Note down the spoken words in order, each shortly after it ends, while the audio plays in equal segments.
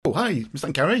Oh, hi. Is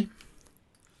that Gary?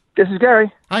 This is Gary.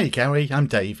 Hi, Gary. I'm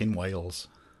Dave in Wales.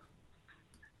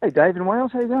 Hey, Dave in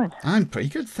Wales. How you doing? I'm pretty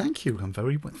good, thank you. I'm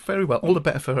very well. All the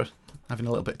better for having a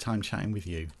little bit of time chatting with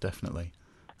you, definitely.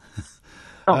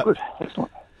 Oh, good.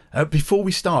 Excellent. Before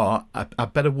we start, I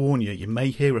better warn you, you may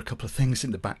hear a couple of things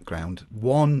in the background.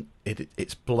 One,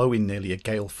 it's blowing nearly a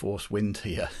gale force wind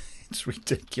here. It's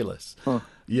ridiculous. Oh.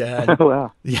 Yeah.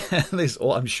 Wow. Yeah,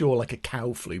 I'm sure like a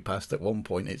cow flew past at one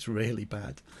point. It's really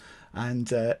bad. And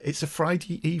it's a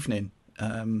Friday evening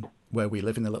where we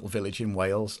live in a little village in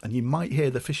Wales, and you might hear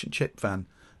the fish and chip van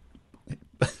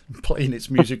playing its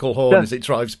musical horn as it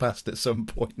drives past at some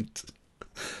point.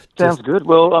 Sounds good.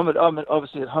 Well, I'm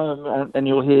obviously at home, and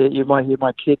you might hear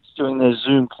my kids doing their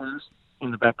Zoom class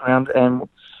in the background, and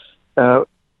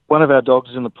one of our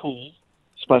dogs is in the pool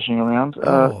splashing around.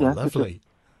 Lovely.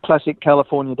 Classic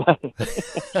California day.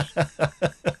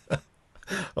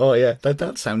 Oh, yeah,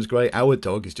 that sounds great. Our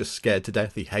dog is just scared to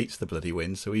death. He hates the bloody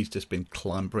wind, so he's just been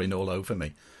clambering all over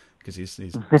me because he's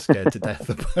scared to death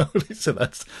about it. So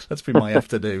that's been my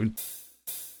afternoon.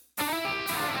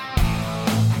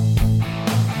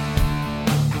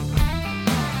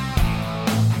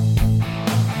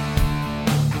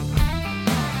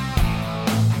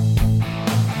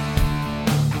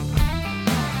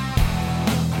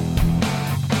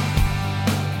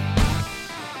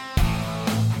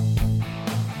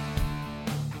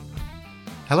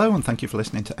 Hello and thank you for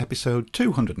listening to episode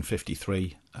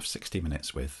 253 of 60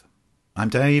 Minutes With. I'm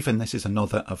Dave and this is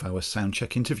another of our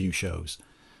Soundcheck interview shows.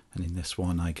 And in this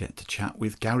one I get to chat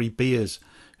with Gary Beers,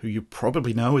 who you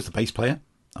probably know as the bass player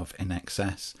of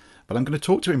INXS. But I'm going to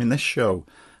talk to him in this show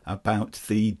about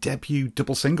the debut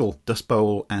double single, Dust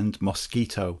Bowl and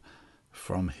Mosquito,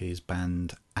 from his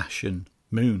band Ashen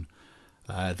Moon.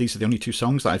 These are the only two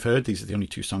songs that I've heard. These are the only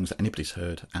two songs that anybody's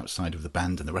heard outside of the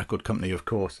band and the record company, of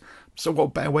course. So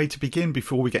what better way to begin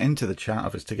before we get into the chat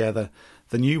of us together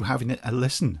than you having a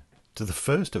listen to the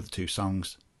first of the two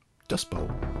songs, Dust Bowl.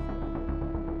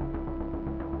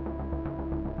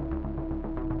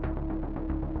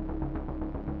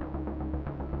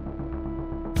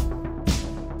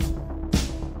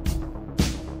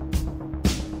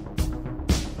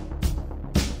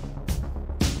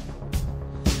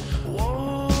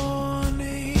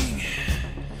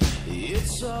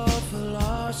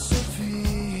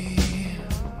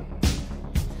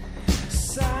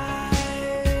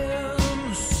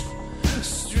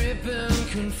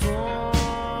 Conform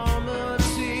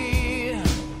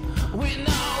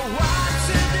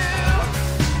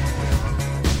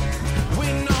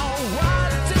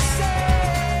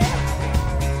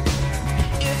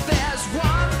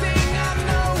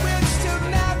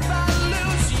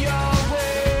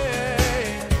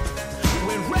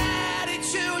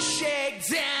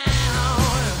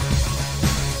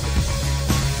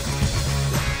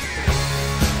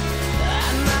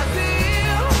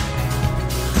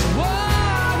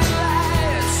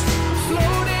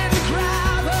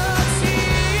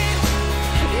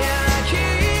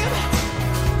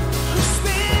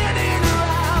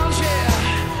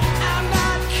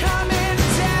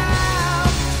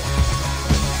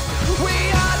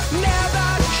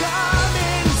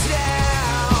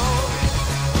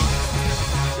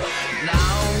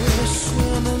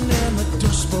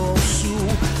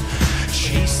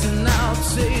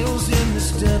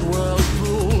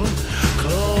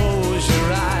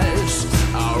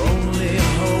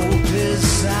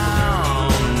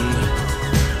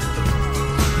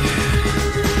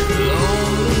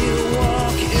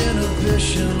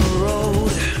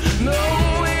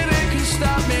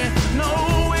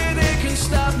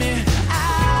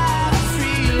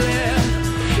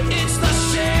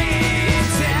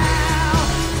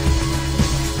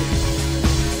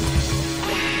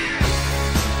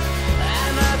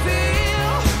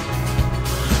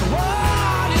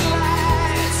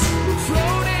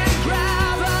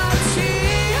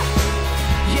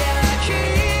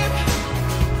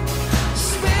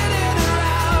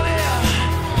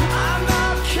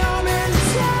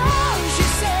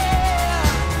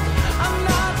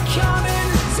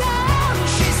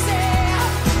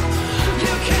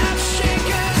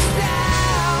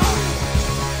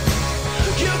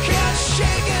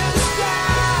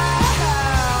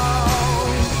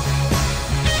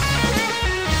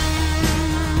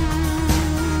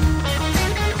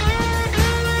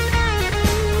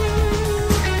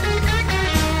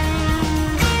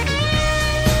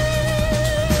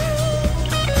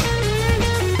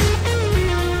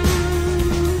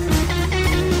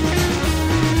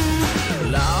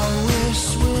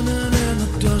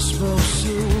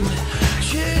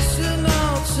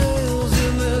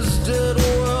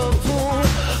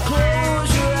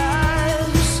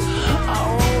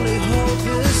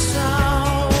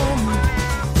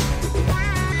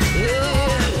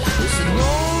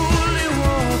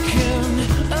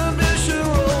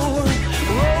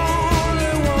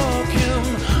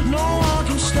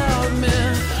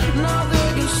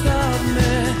nothing can stop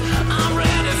me. I'm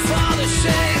ready for the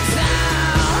shakedown.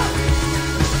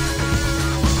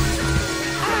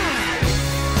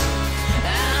 And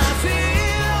I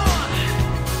feel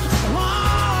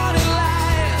warning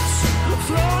lights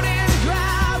floating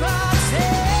gravity.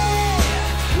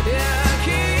 Yeah,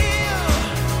 keep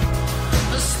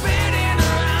spinning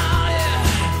around. Yeah,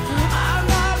 I'm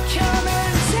not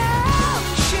coming down.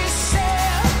 She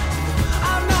said,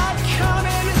 I'm not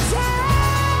coming down.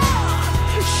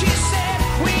 She said,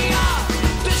 we are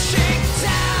the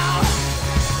shakedown.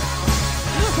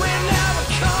 We're never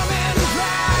coming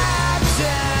back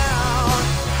down.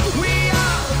 We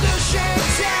are the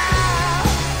shakedown.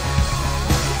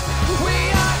 We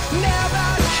are never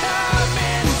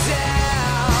coming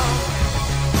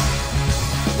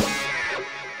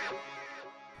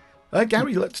down.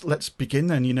 Gary, let's begin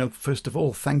then. First of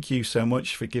all, thank you so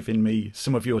much for giving me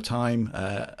some of your time.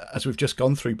 As we've just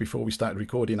gone through before we started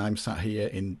recording, I'm sat here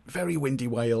in very windy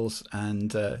Wales,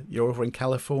 and you're over in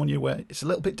California, where it's a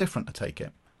little bit different, I take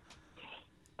it.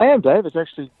 I am, Dave. It's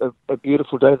actually a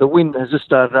beautiful day. The wind has just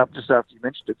started up just after you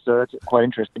mentioned it, so that's quite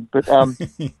interesting. But no,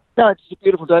 it's a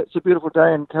beautiful day. It's a beautiful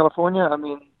day in California. I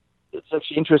mean, it's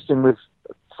actually interesting with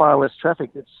far less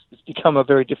traffic. It's become a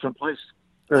very different place.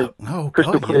 Very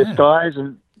crystal clear skies,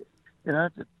 and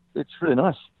it's really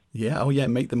nice. Yeah. Oh, yeah.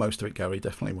 Make the most of it, Gary.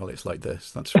 Definitely while it's like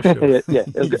this. That's for sure. yeah.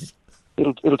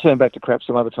 It'll turn back to crap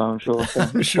some other time, I'm sure. So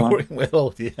I'm sure it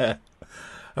will. Yeah.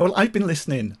 Well, I've been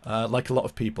listening, like a lot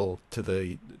of people, to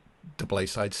the double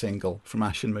A-side single from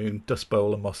Ash and Moon, Dust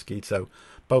Bowl and Mosquito,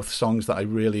 both songs that I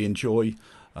really enjoy.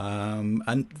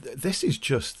 And this is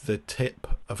just the tip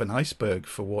of an iceberg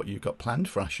for what you've got planned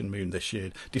for Ash and Moon this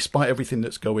year. Despite everything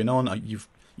that's going on, you've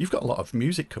got a lot of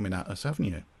music coming at us, haven't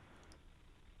you?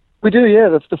 We do, yeah.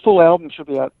 The full album should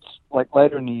be out like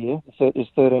later in the year. There's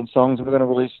 13 songs, and we're going to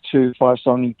release 2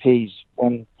 5-song EPs.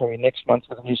 One probably next month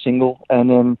with a new single, and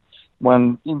then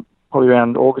one probably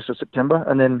around August or September,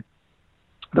 and then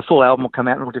the full album will come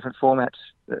out in all different formats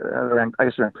around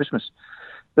Christmas.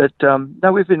 But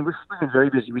no, we've been very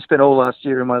busy. We spent all last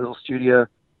year in my little studio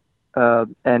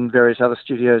and various other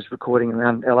studios recording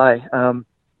around LA,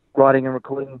 writing and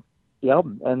recording the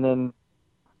album, and then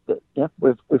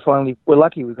we're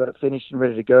lucky we've got it finished and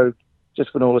ready to go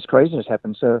just when all this craziness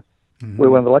happened. So we're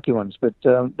one of the lucky ones. But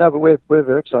but we're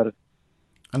very excited.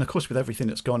 And of course, with everything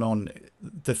that's gone on,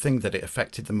 the thing that it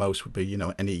affected the most would be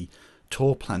any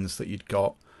tour plans that you'd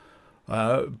got.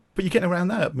 But you're getting around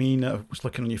that. I mean, I was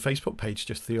looking on your Facebook page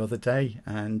just the other day,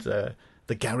 and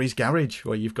the Gary's Garage,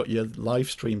 where you've got your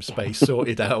live stream space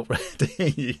sorted out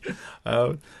ready.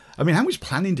 I mean, how much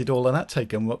planning did all of that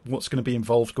take, and what's going to be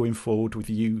involved going forward with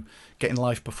you getting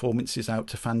live performances out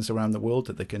to fans around the world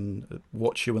that they can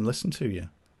watch you and listen to you?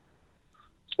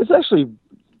 It's actually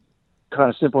kind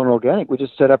of simple and organic. We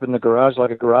just set up in the garage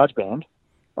like a garage band,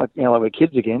 like we're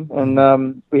kids again,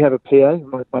 and we have a PA.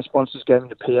 My sponsors gave me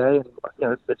the PA,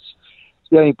 and it's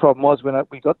the only problem was when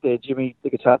we got there, Jimmy, the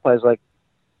guitar player's like,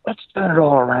 let's turn it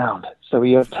all around. So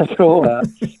we take it all out,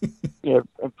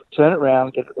 turn it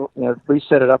around,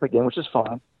 reset it up again, which is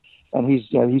fine. And he's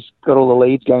got all the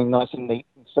leads going nice and neat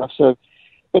and stuff. So,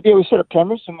 but yeah, we set up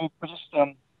cameras, and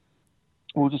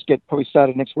we'll just get probably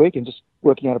started next week and just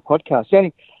working on a podcast.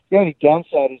 The only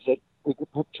downside is that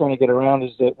we're trying to get around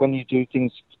is that when you do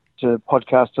things to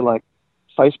podcast to like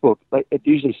Facebook, it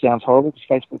usually sounds horrible because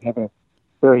Facebook have a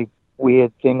very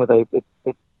weird thing where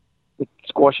it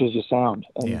squashes your sound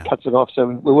and cuts it off. So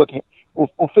we're working. We'll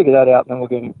figure that out, and then we'll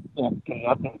get it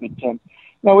out there. But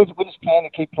no, we're just planning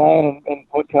to keep playing and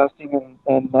podcasting,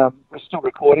 and we're still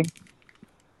recording.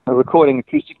 We're recording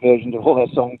acoustic versions of all our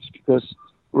songs because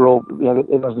we're all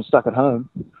everyone's been stuck at home.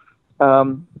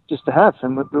 Just to have,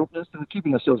 and we're just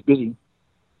keeping ourselves busy.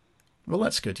 Well,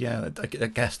 that's good. Yeah, I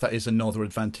guess that is another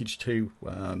advantage too.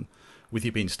 With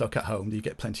you being stuck at home, you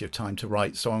get plenty of time to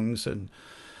write songs and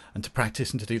to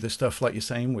practice and to do the stuff like you're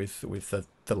saying with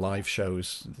the live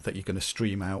shows that you're going to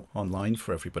stream out online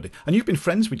for everybody. And you've been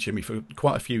friends with Jimmy for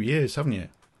quite a few years, haven't you?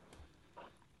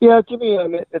 Yeah, Jimmy, I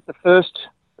met at the first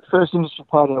industry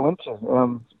party I went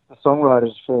to. The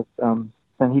songwriters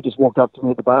and he just walked up to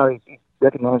me at the bar. He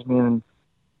recognised me, and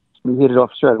we hit it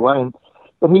off straight away.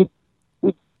 But he'd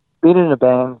been in a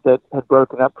band that had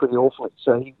broken up pretty awfully,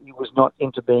 so he was not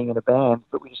into being in a band,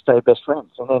 but we just stayed best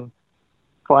friends. And then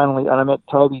finally, and I met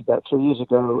Toby about 3 years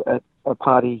ago at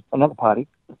another party.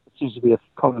 It seems to be a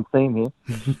common theme here.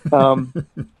 And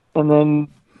then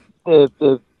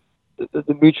the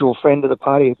mutual friend of the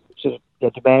party sort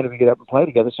of demanded we get up and play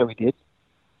together, so we did.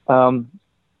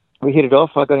 We hit it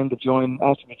off. I got him to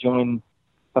asked him to join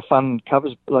a fun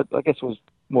covers, I guess it was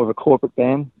more of a corporate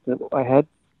band that I had.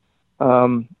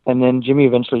 And then Jimmy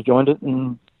eventually joined it,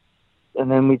 and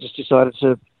then we just decided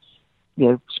to,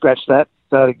 scratch that,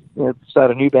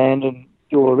 start a new band and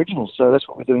do all originals. So that's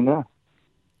what we're doing now.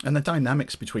 And the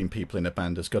dynamics between people in a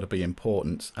band has got to be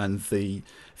important. And the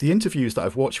interviews that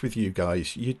I've watched with you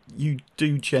guys, you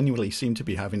do genuinely seem to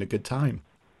be having a good time.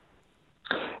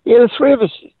 Yeah, the three of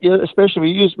us, especially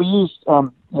we used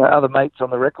other mates on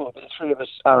the record, but the three of us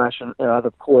are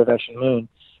the core of Ash and Moon,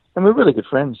 and we're really good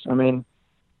friends. I mean,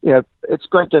 it's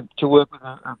great to work with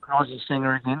a Aussie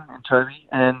singer again, and Toby,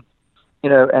 and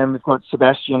we've got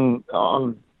Sebastian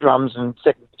on drums and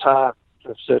second guitar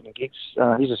for certain gigs.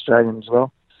 He's Australian as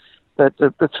well. But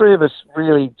the three of us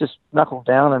really just knuckled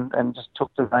down and just took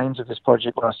the reins of this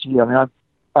project last year. I mean,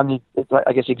 I'm the,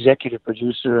 I guess, executive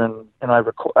producer, and I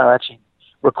actually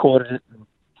recorded it and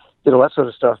did all that sort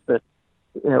of stuff. But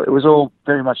it was all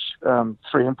very much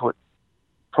three input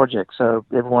project, so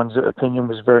everyone's opinion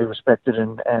was very respected,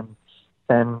 and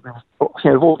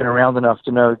we've all been around enough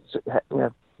to know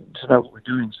what we're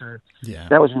doing. So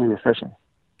that was really refreshing.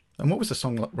 And what was the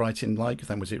songwriting like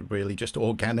then? Was it really just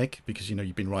organic? Because,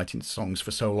 you've been writing songs for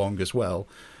so long as well.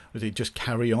 Did it just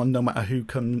carry on no matter who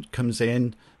comes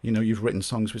in? You've written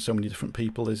songs with so many different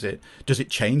people. Does it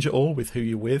change at all with who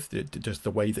you're with? Does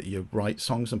the way that you write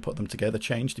songs and put them together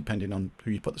change depending on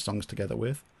who you put the songs together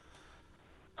with?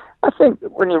 I think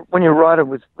when you write it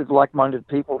with like-minded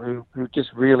people who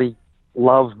just really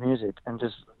love music and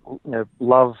just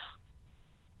love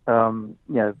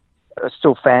are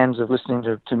still fans of listening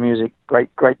to music,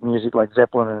 great music like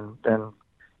Zeppelin and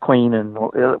Queen, and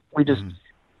we just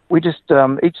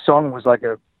each song was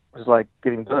like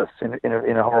giving birth in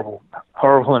a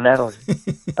horrible analogy.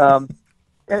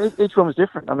 Each one was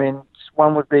different. I mean,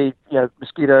 one would be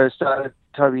Mosquito started.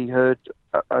 Toby heard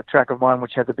a track of mine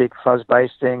which had the big fuzz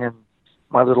bass thing and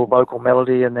my little vocal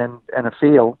melody and a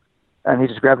feel, and he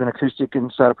just grabbed an acoustic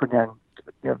and started putting down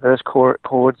verse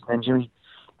chords, and then Jimmy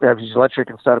grabbed his electric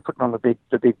and started putting on the big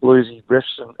bluesy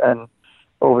riffs, and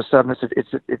all of a sudden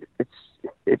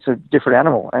it's a different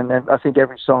animal. And then I think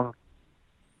every song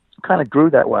kind of grew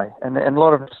that way, and a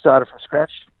lot of them started from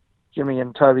scratch. Jimmy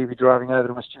and Toby would be driving over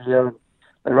to my studio, and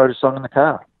they wrote a song in the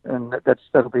car, and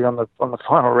that'll be on the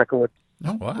final record.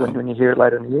 Oh, wow. when you hear it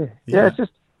later in the year. Yeah, it's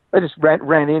just they just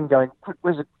ran in going,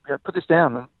 "Where's it? Put this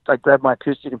down." And I grabbed my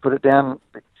acoustic and put it down.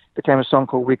 It became a song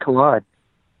called "We Collide,"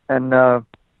 and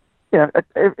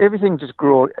everything just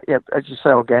grew, as you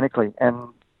say, organically. And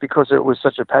because it was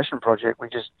such a passion project,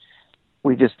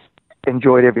 we just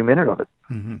enjoyed every minute of it.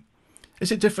 Mm-hmm.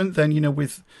 Is it different then,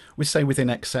 with say within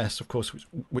INXS, of course,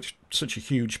 which such a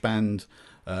huge band,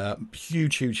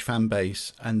 huge fan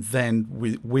base, and then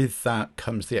with that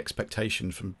comes the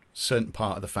expectation from a certain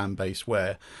part of the fan base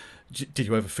where, did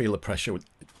you ever feel the pressure?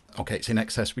 Okay, it's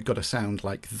INXS, we've got to sound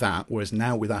like that, whereas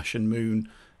now with Ash and Moon,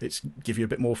 it's give you a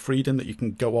bit more freedom that you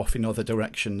can go off in other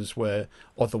directions where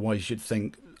otherwise you'd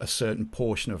think a certain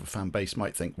portion of a fan base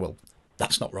might think, well,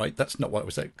 that's not right, that's not what I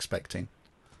was expecting.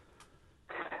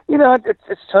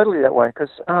 It's totally that way because,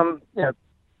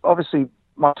 obviously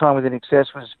my time with INXS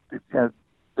was,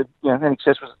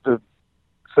 INXS was the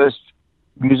first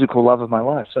musical love of my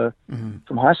life. So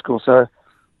from high school. So,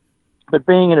 but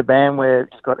being in a band where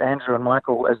you've got Andrew and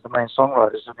Michael as the main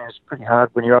songwriters, I mean, it's pretty hard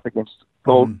when you're up against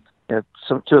two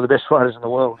of the best writers in the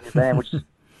world in your band, which is,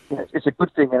 it's a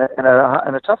good thing and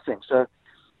a tough thing. So,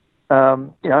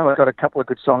 I've got a couple of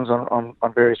good songs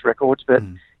on various records, but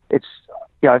it's,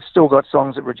 I've still got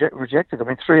songs that rejected. I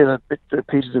mean, three of the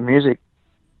pieces of music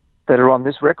that are on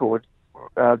this record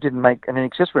didn't make an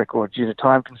INXS record due to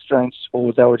time constraints,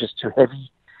 or they were just too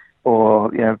heavy,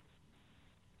 or I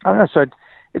don't know. So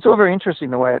it's all very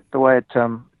interesting the way it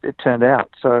turned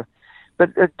out. So, but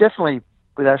it definitely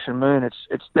with Ash and Moon,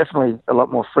 it's definitely a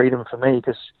lot more freedom for me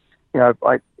because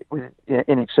with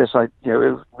INXS,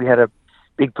 we had a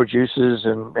big producers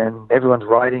and everyone's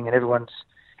writing and everyone's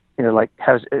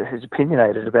is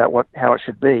opinionated about how it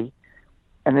should be,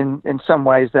 and in some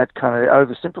ways that kind of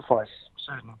oversimplifies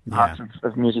certain parts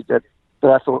of music that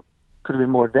I thought could have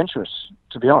been more adventurous.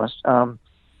 To be honest, I'm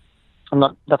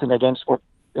nothing against what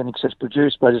INXS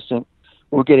produced, but I just think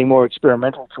we're getting more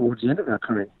experimental towards the end of our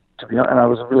career. To be honest, and I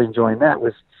was really enjoying that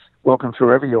with Welcome to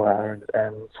Wherever You Are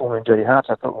and Full Moon Dirty Hearts.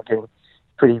 I thought we're getting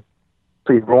pretty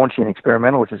raunchy and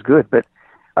experimental, which is good. But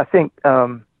I think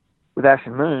with Ash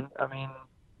and Moon, I mean,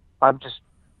 I'm just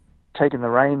taking the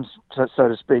reins, so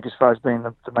to speak, as far as being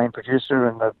the main producer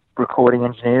and the recording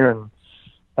engineer,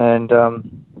 and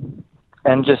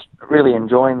just really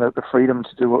enjoying the freedom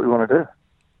to do what we want to do.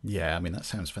 Yeah, I mean, that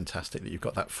sounds fantastic that you've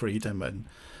got that freedom. And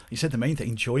you said the main thing,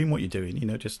 enjoying what you're doing,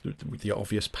 just with the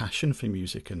obvious passion for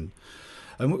music. And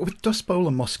with Dust Bowl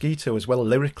and Mosquito as well,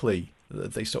 lyrically,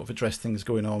 they sort of address things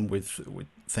going on with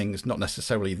things, not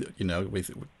necessarily,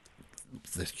 with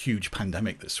the huge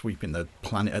pandemic that's sweeping the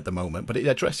planet at the moment, but it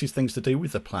addresses things to do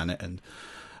with the planet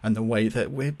and the way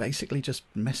that we're basically just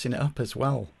messing it up as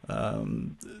well.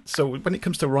 So when it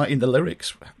comes to writing the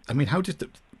lyrics, I mean,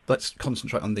 let's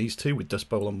concentrate on these two with Dust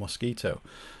Bowl and Mosquito.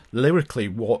 Lyrically,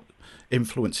 what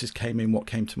influences came in, what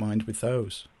came to mind with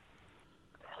those?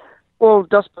 Well,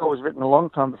 Dust Bowl was written a long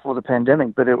time before the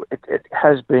pandemic, but it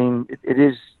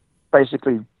is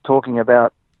basically talking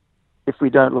about if we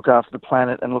don't look after the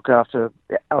planet and look after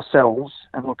ourselves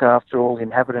and look after all the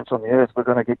inhabitants on the earth, we're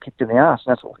going to get kicked in the arse,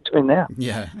 and that's what we're doing now.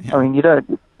 Yeah. I mean, you don't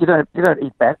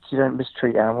eat bats, you don't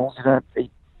mistreat animals, you don't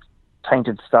eat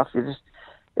tainted stuff.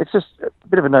 It's just a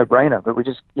bit of a no-brainer. But we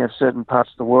just, certain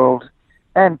parts of the world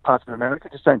and parts of America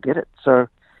just don't get it. So,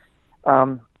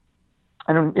 I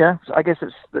guess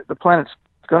it's the planet's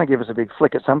going to give us a big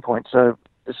flick at some point. So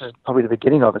this is probably the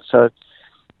beginning of it. So,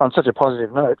 on such a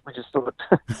positive note, we just thought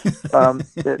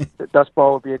that Dust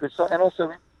Bowl would be a good song. And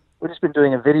also, we've just been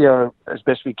doing a video as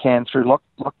best we can through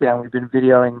lockdown. We've been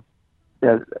videoing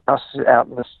us out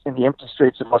in the empty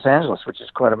streets of Los Angeles, which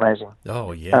is quite amazing.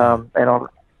 Oh, yeah.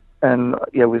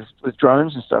 With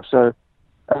drones and stuff. So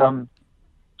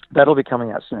that'll be coming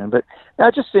out soon. But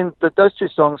I just think that those two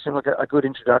songs seem like a good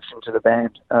introduction to the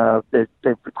band.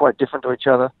 They're quite different to each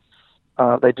other.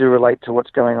 They do relate to what's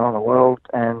going on in the world,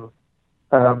 and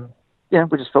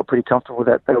we just felt pretty comfortable with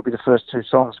that. That'll be the first two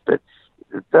songs. But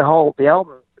the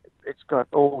album, it's got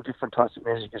all different types of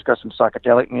music. It's got some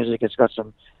psychedelic music. It's got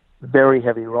some very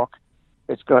heavy rock.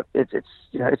 It's kind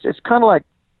of like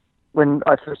when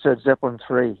I first heard Zeppelin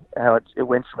 3, how it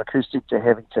went from acoustic to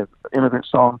heavy to immigrant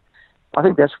song. I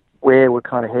think that's where we're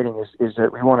kind of heading. Is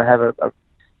that we want to have a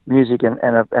music and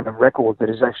a record that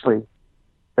is actually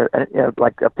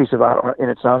like a piece of art in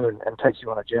its own and takes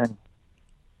you on a journey.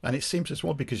 And it seems as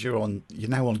well, because you're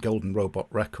now on Golden Robot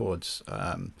Records,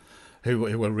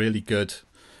 who are really good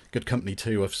company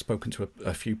too. I've spoken to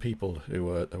a few people who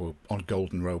were on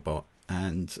Golden Robot,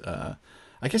 and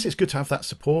I guess it's good to have that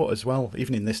support as well,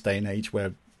 even in this day and age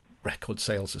where record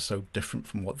sales are so different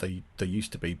from what they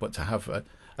used to be. But to have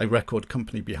a record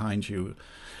company behind you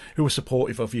who are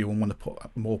supportive of you and want to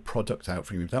put more product out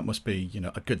for you, that must be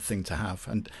a good thing to have.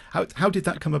 And how did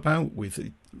that come about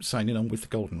with signing on with the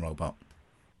Golden Robot?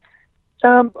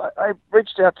 I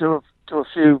reached out to a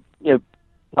few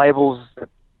labels that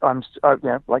I'm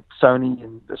like Sony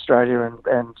in Australia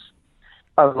and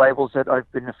other labels that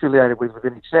I've been affiliated with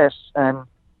within Excess, and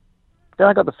then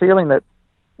I got the feeling that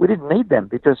we didn't need them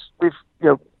because we've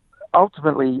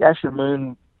ultimately Asher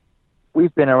Moon,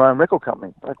 we've been our own record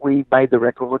company. Like, we made the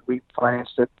record, we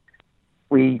financed it,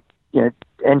 we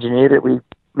engineered it, we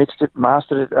mixed it,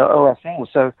 mastered it, all ourselves.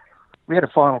 So we had a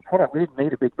final product. We didn't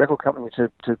need a big record company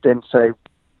to then say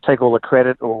take all the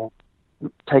credit or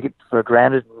take it for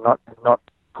granted and not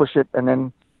push it. And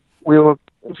then we were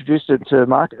introduced to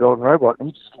Mark at Golden Robot, and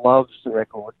he just loves the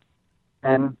record.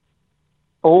 And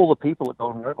all the people at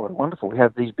Golden Robot are wonderful. We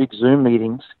have these big Zoom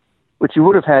meetings, which you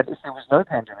would have had if there was no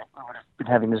pandemic. We would have been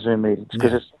having the Zoom meetings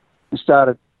because we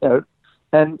started.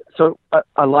 And so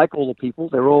I like all the people.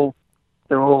 They're all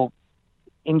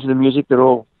into the music. They're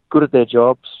all good at their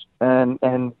jobs.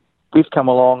 And we've come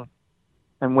along,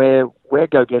 and we're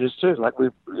go-getters too. Like,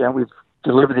 we've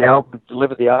delivered the album,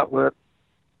 delivered the artwork.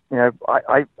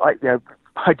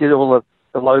 I did all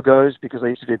the logos because I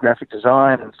used to do graphic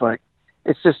design, and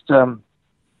it's just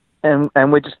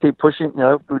and we just keep pushing.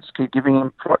 We just keep giving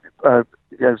them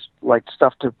like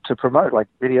stuff to promote, like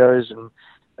videos and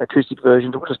acoustic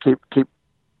versions. We'll just keep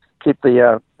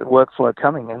the workflow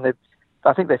coming, and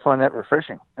I think they find that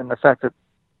refreshing, and the fact that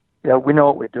we know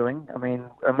what we're doing. I mean,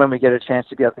 and when we get a chance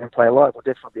to get out there and play live, we'll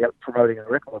definitely be out promoting a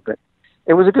record. But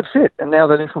it was a good fit. And now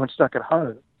that everyone's stuck at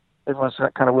home, everyone's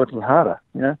kind of working harder.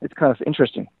 It's kind of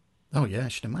interesting. Oh, yeah, I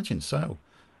should imagine so.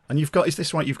 And is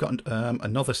this right? You've got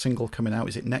another single coming out.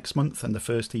 Is it next month? And the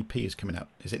first EP is coming out.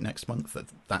 Is it next month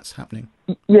that's happening?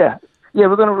 Yeah,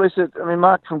 we're going to release it. I mean,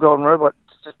 Mark from Golden Robot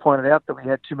just pointed out that we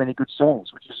had too many good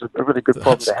songs, which is a really good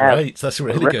problem to have. That's great. That's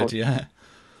really good, yeah.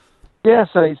 Yeah,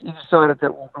 so he decided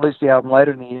that we'll release the album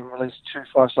later in the year and release 2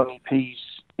 5-song EPs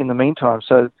in the meantime.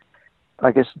 So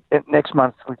I guess next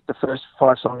month the first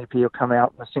 5-song EP will come out,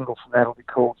 and the single from that will be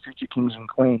called Future Kings and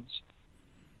Queens.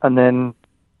 And then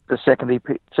the second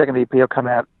EP will come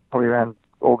out probably around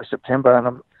August, September,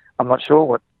 and I'm not sure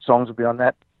what songs will be on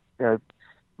that.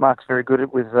 Mark's very good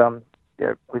at with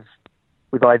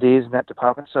ideas in that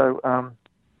department. So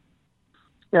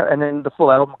and then the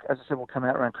full album, as I said, will come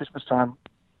out around Christmas time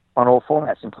on all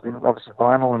formats, including obviously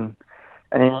vinyl, and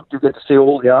then you get to see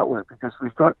all the artwork because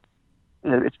we've got,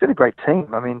 it's been a great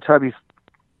team. I mean, Toby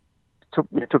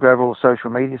took over all the social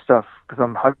media stuff because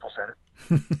I'm hopeless at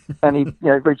it, and he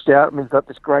reached out and we've got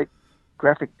this great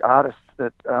graphic artist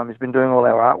that has been doing all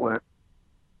our artwork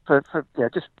for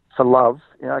just for love.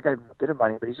 I gave him a bit of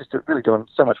money, but he's just really doing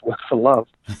so much work for love,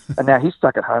 and now he's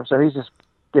stuck at home, so he's just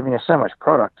giving us so much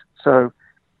product. So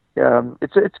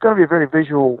it's going to be a very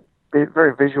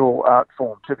visual art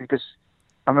form too, because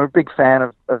I'm a big fan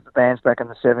of the bands back in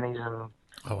the 70s and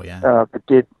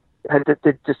that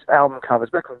did just album covers.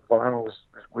 Back when vinyl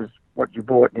was what you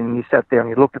bought, and you sat there and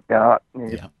you looked at the art.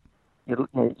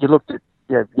 You looked at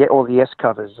all the S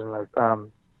covers and the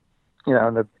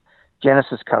and the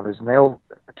Genesis covers, and they all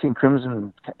King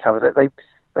Crimson cover.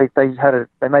 They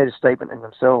made a statement in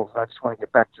themselves. I just want to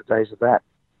get back to the days of that.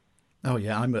 Oh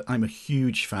yeah, I'm a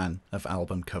huge fan of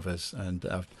album covers, and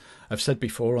I've said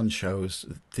before on shows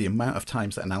the amount of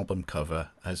times that an album cover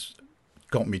has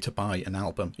got me to buy an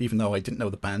album, even though I didn't know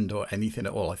the band or anything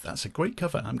at all. That's a great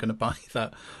cover. I'm going to buy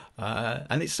that.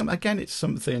 And it's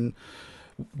something.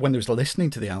 When there's listening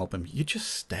to the album, you just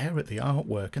stare at the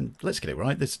artwork, and let's get it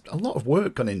right. There's a lot of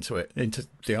work gone into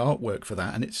the artwork for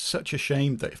that, and it's such a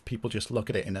shame that if people just look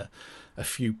at it in a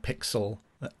few pixel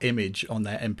image on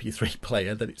their MP3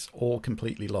 player, that it's all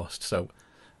completely lost. So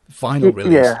vinyl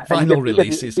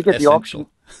release is essential.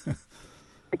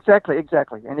 Exactly,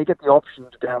 and you get the option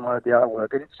to download the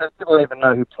artwork, and so people don't even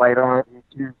know who played on it.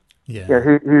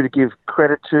 Who to give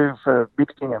credit to for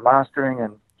mixing and mastering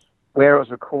and where it was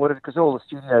recorded, because all the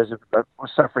studios were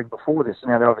suffering before this, and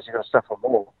now they're obviously going to suffer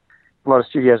more. A lot of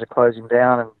studios are closing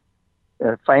down,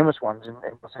 and famous ones in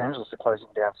Los Angeles are closing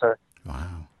down. So,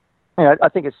 wow. I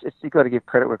think it's you've got to give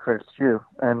credit where credit's due.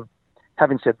 And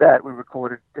having said that, we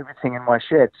recorded everything in my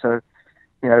shed. So,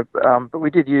 but we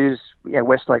did use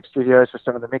Westlake Studios for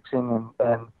some of the mixing,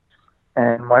 and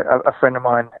a friend of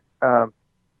mine,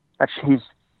 actually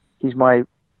he's the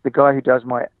guy who does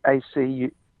my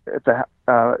AC at the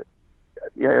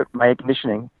my air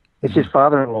conditioning. It's his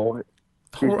father-in-law.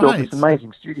 He's built this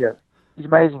amazing studio. His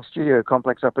amazing studio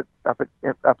complex up in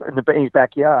his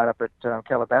backyard up at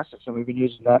Calabasas, and we've been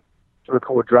using that to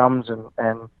record drums,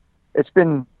 and it's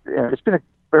been a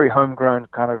very homegrown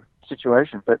kind of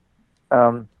situation. But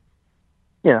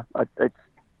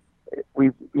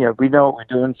we know what we're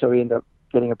doing, so we end up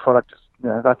getting a product.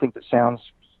 I think that sounds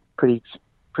pretty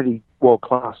world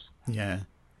class. Yeah.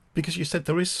 Because you said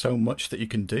there is so much that you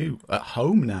can do at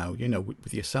home now,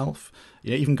 with yourself.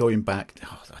 Even going back,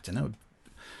 I don't know,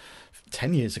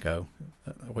 10 years ago,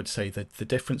 I would say that the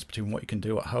difference between what you can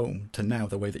do at home to now,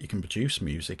 the way that you can produce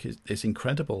music is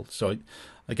incredible. So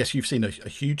I guess you've seen a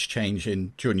huge change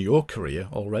during your career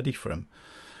already from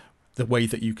the way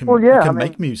that you can,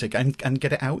 make music and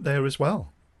get it out there as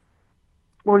well.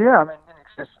 Well, yeah,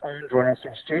 INXS owned Roy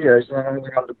Armstrong Studios, and then we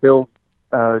went on to build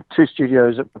 2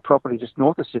 studios at the property just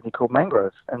north of Sydney called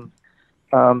Mangrove, and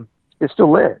it's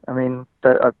still there.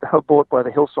 They're bought by the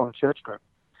Hillsong Church Group,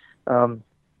 and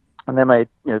they made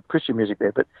Christian music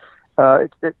there. But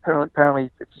apparently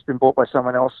it's just been bought by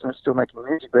someone else, and it's still making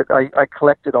music. But I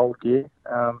collected old gear,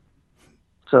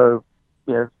 so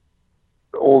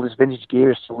all this vintage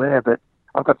gear is still there. But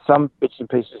I've got some bits and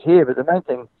pieces here. But the main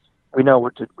thing we know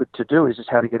what to do is just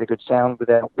how to get a good sound with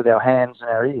our hands and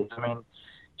our ears.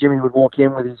 Jimmy would walk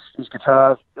in with his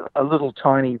guitar, a little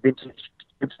tiny vintage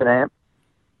Gibson amp.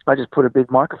 I just put a big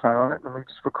microphone on it, and we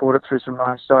just record it through some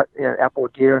nice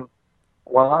outboard gear, and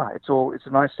voila, it's a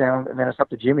nice sound. And then it's up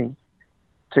to Jimmy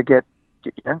to get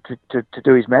to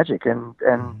do his magic, and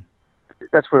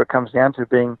that's where it comes down to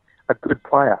being a good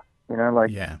player.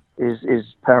 Is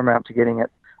paramount to getting it.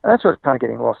 And that's what's kind of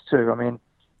getting lost too.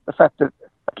 The fact that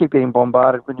I keep getting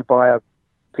bombarded when you buy a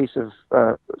piece of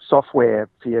software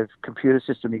for your computer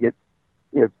system, you get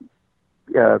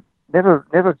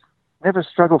never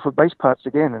struggle for bass parts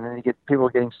again, and then you get people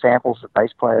getting samples of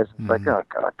bass players. It's like, oh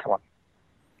God, come on.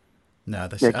 No,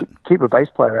 keep a bass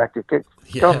player active. Go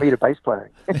and meet a bass player.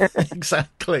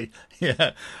 Exactly.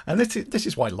 Yeah, and this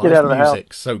is why live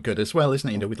music's so good as well,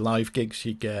 isn't it? With live gigs,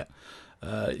 you get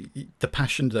the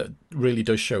passion that really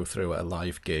does show through at a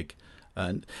live gig.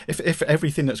 And if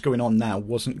everything that's going on now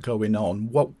wasn't going on,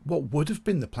 what would have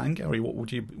been the plan, Gary? What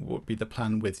would be the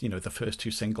plan with the first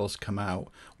 2 singles come out?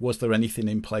 Was there anything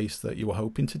in place that you were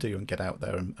hoping to do and get out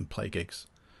there and play gigs?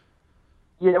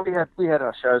 Yeah, we had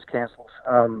our shows cancelled.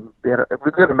 We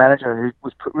got a manager who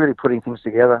was really putting things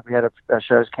together. We had our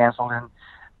shows cancelled,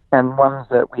 and ones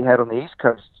that we had on the East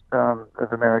Coast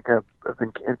of America have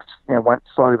been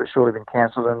slowly but surely been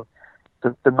cancelled.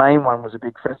 the main one was a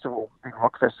big festival, big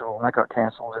rock festival, and that got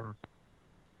cancelled,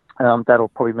 and that'll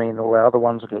probably mean all our other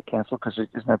ones will get cancelled because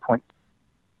there's no point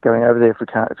going over there if we're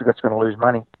just going to lose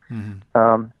money.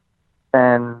 Mm-hmm.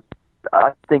 And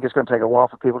I think it's going to take a while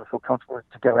for people to feel comfortable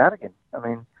to go out again. I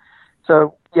mean,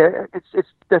 so yeah, it's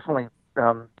definitely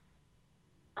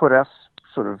put us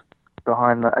sort of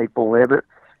behind the eight ball there, but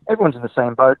everyone's in the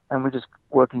same boat, and we're just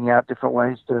working out different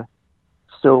ways to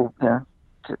still, to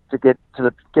get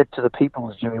to the people,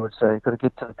 as Jimmy would say. Got to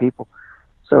get to the people.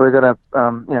 So we're going to,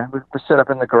 we're set up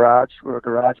in the garage. We're a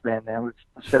garage band now. We've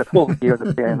set up all the gear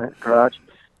in the garage,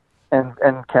 and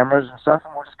cameras and stuff,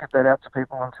 and we'll just get that out to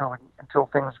people until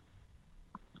things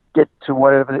get to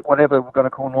whatever we're going to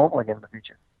call normal again in the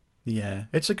future. Yeah,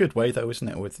 it's a good way though, isn't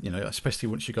it? With especially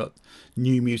once you got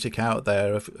new music out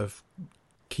there of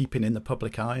keeping in the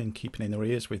public eye and keeping in their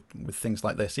ears with things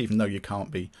like this, even though you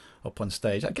can't be up on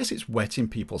stage. I guess it's whetting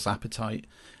people's appetite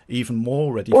even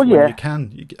more ready for when you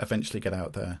eventually get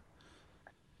out there.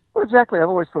 Well, exactly. I've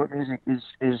always thought music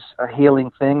is a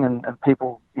healing thing, and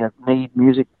people need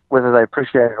music whether they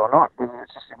appreciate it or not, whether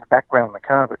it's just in the background in the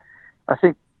car. But I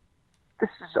think this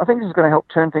is going to help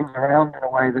turn things around in a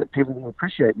way that people will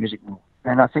appreciate music more,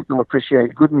 and I think they'll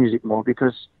appreciate good music more,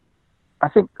 because I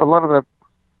think a lot of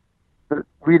the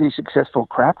really successful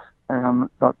crap, and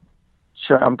I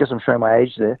guess I'm showing my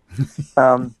age there.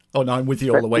 Oh no, I'm with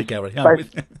you all the way, Gary.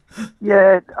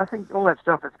 Yeah, I think all that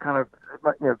stuff is kind of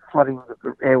flooding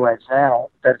the airwaves now.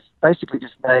 That's basically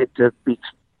just made to be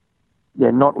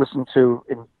not listened to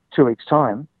in 2 weeks'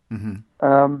 time.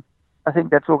 Mm-hmm. I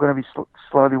think that's all going to be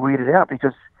slowly weeded out,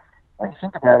 because when you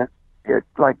think about it,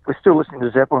 like we're still listening to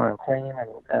Zeppelin and Queen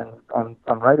and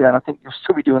on radio, and I think you'll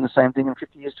still be doing the same thing in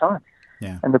 50 years' time.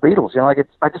 Yeah. And the Beatles,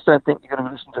 I just don't think you're going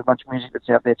to listen to much music that's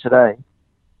out there today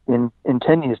in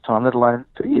 10 years' time, let alone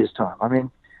 2 years' time. I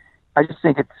mean, I just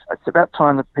think it's about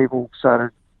time that people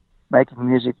started making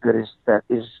music that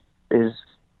is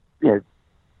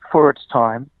for its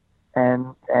time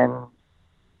and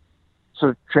sort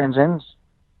of transcends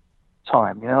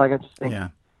time. I just think,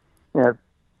 I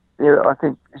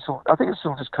think it's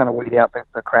all just kind of weed out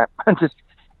the crap and just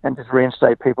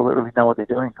reinstate people that really know what they're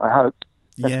doing. I hope.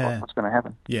 That's what's going to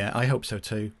happen. Yeah, I hope so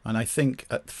too. And I think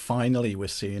finally we're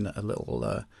seeing a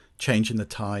little change in the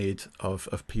tide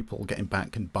of people getting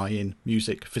back and buying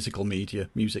music, physical media,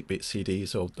 music, be it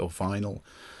CDs or vinyl.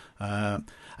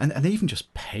 And even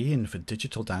just paying for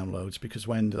digital downloads, because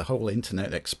when the whole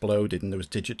internet exploded and there was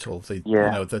digital,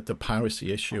 the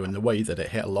piracy issue and the way that it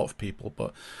hit a lot of people,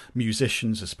 but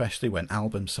musicians especially, when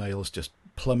album sales just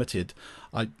plummeted.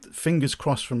 Fingers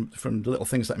crossed from the little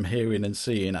things that I'm hearing and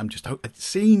seeing, it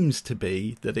seems to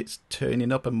be that it's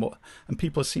turning up and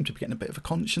people seem to be getting a bit of a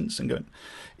conscience and going,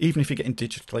 even if you're getting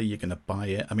digitally, you're going to buy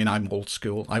it. I mean, I'm old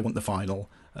school. I want the vinyl.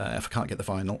 If I can't get the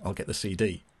vinyl, I'll get the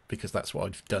CD, because that's what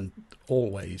I've done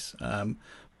always.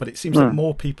 But it seems that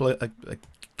more people are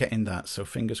getting that. So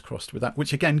fingers crossed with that,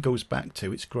 which again goes back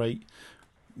to, it's great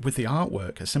with the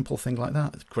artwork, a simple thing like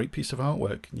that. It's a great piece of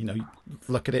artwork.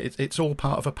 Look at it. It's all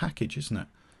part of a package, isn't it?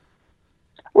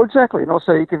 Well, exactly. And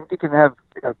also you can have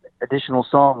additional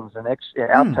songs and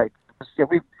outtakes.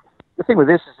 The thing with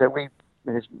this is that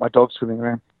there's my dog swimming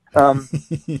around.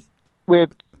 We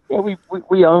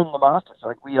own the masters.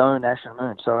 Like, we own Ash and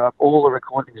Moon, so all the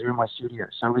recordings are in my studio.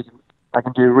 So I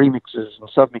can do remixes and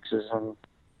submixes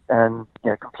and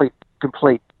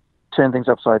complete turn things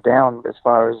upside down as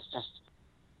far as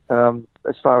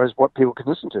what people can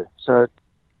listen to. So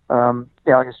I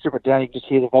can strip it down. You can just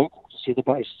hear the vocal, just hear the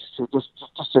bass,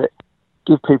 just to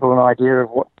give people an idea of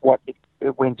what it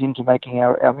went into making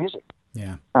our music.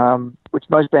 Yeah. Which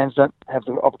most bands don't have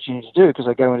the opportunity to do, because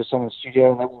they go into someone's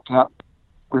studio and they walk out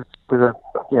with an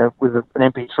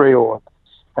MP3 or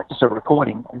just a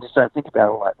recording and just don't think about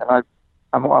all that. And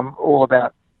I'm all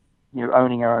about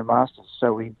owning our own masters,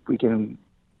 so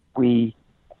we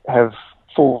have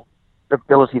full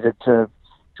ability to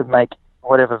make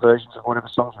whatever versions of whatever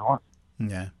songs we want.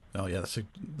 Yeah. Oh yeah, that's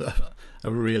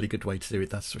a really good way to do it,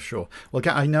 that's for sure. Well,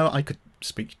 I know I could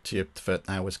speak to you for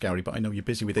hours, Gary, but I know you're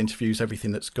busy with interviews,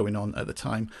 everything that's going on at the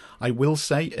time. I will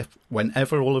say,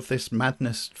 whenever all of this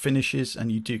madness finishes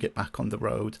and you do get back on the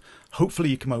road, hopefully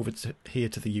you come over here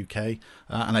to the UK.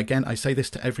 And again, I say this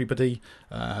to everybody,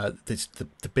 there's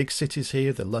the big cities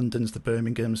here, the Londons, the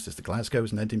Birminghams, there's the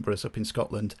Glasgows and Edinburghs up in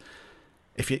Scotland.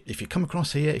 If you come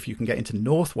across here, if you can get into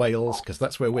North Wales, because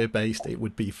that's where we're based, it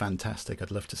would be fantastic. I'd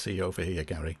love to see you over here,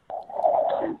 Gary.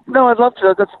 No, I'd love to.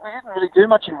 We didn't really do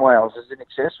much in Wales as an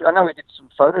accessory. I know we did some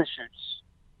photo shoots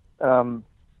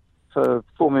for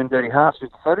Full Moon Dirty Hearts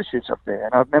with the photo shoots up there,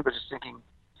 and I remember just thinking,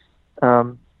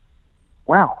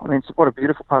 wow, I mean, what a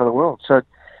beautiful part of the world. So,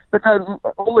 but no,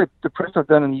 all the press I've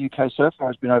done in the UK so far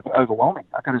has been overwhelming.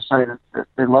 I've got to say that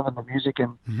they're loving the music,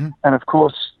 and of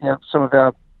course, some of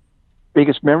our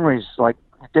biggest memories, like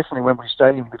definitely Wembley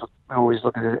Stadium, we always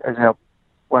look at it as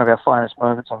one of our finest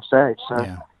moments on stage. So,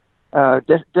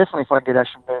 definitely, if I can get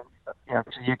Ashen Moon, to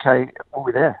the UK, we'll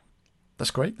be there.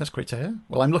 That's great. That's great to hear.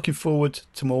 Well, I'm looking forward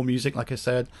to more music. Like I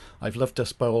said, I've loved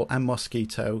Dust Bowl and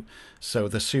Mosquito. So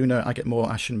the sooner I get more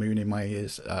Ashen Moon in my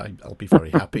ears, I'll be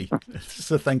very happy.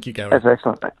 So thank you, Gary. That's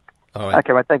excellent. All right.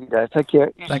 Okay, mate. Thank you, Dave. Take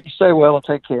care. You stay well and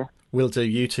take care. Will do.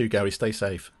 You too, Gary. Stay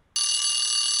safe.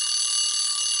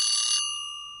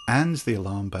 And the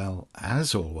alarm bell,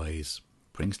 as always,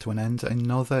 brings to an end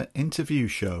another interview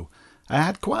show. I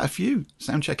had quite a few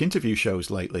Soundcheck interview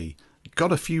shows lately.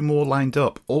 Got a few more lined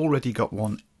up. Already got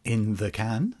one in the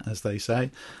can, as they say.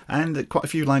 And quite a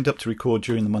few lined up to record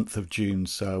during the month of June.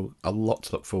 So a lot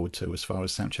to look forward to as far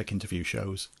as Soundcheck interview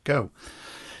shows go.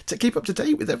 To keep up to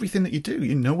date with everything that you do,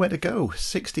 you know where to go.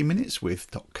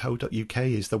 60minuteswith.co.uk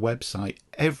is the website.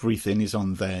 Everything is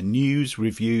on there. News,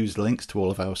 reviews, links to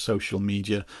all of our social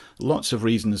media. Lots of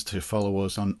reasons to follow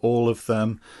us on all of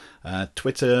them.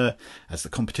 Twitter, as the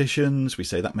competitions, we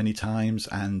say that many times,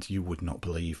 and you would not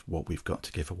believe what we've got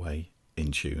to give away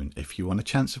in June. If you want a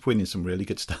chance of winning some really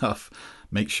good stuff,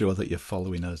 make sure that you're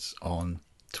following us on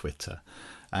Twitter.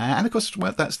 And of course,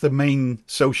 that's the main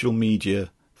social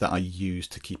media that I use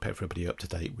to keep everybody up to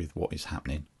date with what is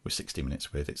happening with 60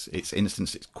 Minutes With. It's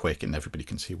instant, it's quick, and everybody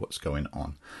can see what's going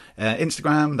on.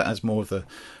 Instagram, that has more of the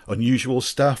unusual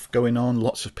stuff going on.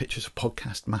 Lots of pictures of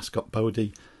podcast mascot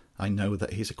Bodie. I know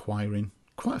that he's acquiring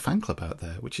quite a fan club out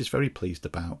there, which he's very pleased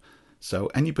about. So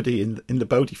anybody in the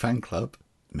Bodie fan club,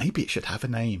 maybe it should have a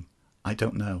name. I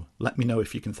don't know. Let me know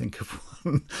if you can think of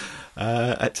one.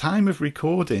 At time of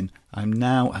recording, I'm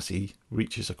now, as he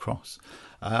reaches across,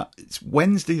 it's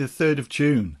Wednesday the 3rd of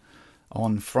June.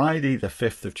 On Friday the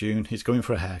 5th of June, he's going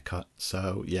for a haircut.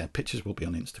 So, yeah, pictures will be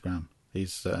on Instagram.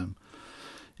 He's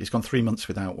gone 3 months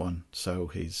without one, so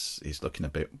he's looking a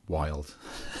bit wild.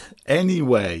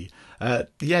 Anyway,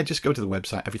 just go to the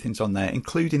website. Everything's on there,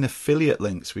 including affiliate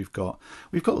links. We've got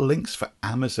links for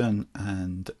Amazon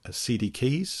and CD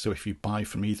Keys. So if you buy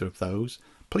from either of those,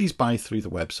 please buy through the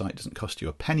website. It doesn't cost you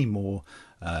a penny more.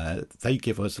 They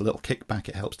give us a little kickback.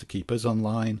 It helps to keep us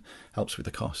online. Helps with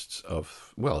the costs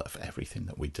of everything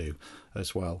that we do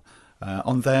as well.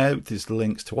 On there's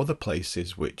links to other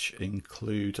places which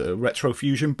include a Retro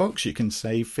Fusion box. You can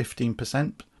save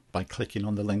 15% by clicking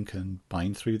on the link and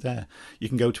buying through there. You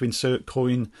can go to Insert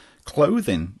Coin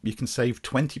Clothing. You can save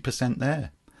 20% there.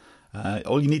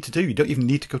 All you need to do, you don't even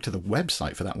need to go to the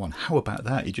website for that one. How about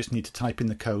that? You just need to type in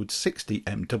the code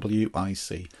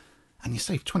 60MWIC and you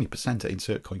save 20% at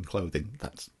Insert Coin Clothing.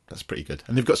 That's pretty good.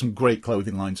 And they've got some great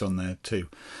clothing lines on there too.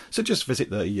 So just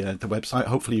visit the website.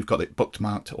 Hopefully you've got it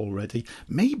bookmarked already.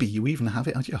 Maybe you even have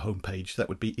it on your homepage. That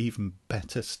would be even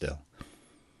better still.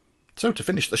 So to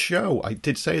finish the show, I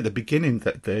did say at the beginning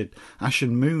that the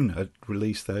Ashen Moon had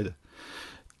released their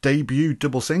debut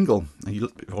double single. And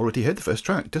you've already heard the first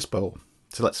track, Dust Bowl.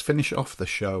 So let's finish off the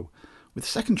show with the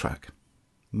second track,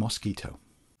 Mosquito.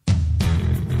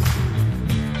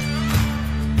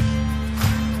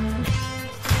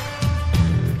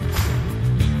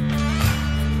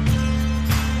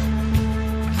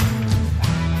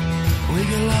 We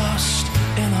get lost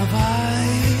in a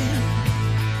vibe,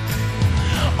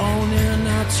 owning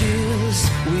our tears,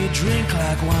 we drink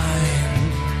like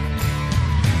wine.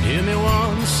 Hear me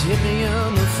once, hit me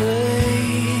in the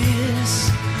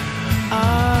face.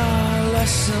 Our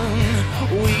lesson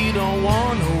we don't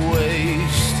want to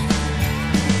waste.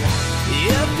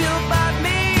 If you bite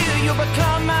me, you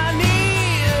become my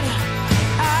need.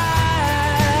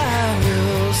 I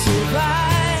will survive.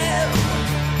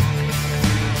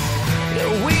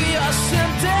 We are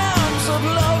symptoms of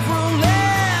love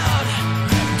roulette,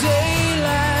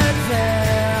 daylight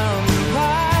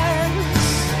vampires.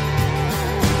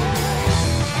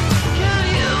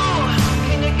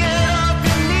 Can you get off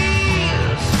your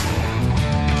knees?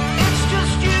 It's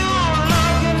just you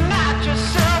looking at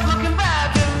yourself, looking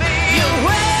back at me. You're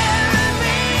wearing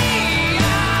me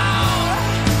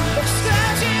out,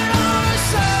 scratching on the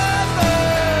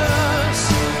surface.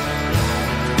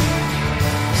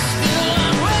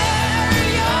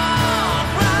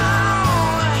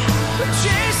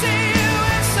 Chasing you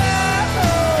in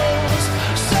circles,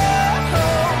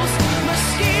 circles,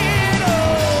 mosquito.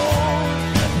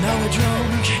 Now we're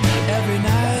drunk every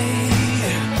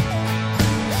night.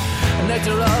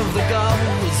 Nectar of the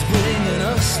gods bringing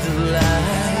us to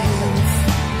life.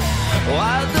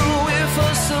 Why do we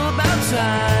fuss about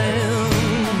time?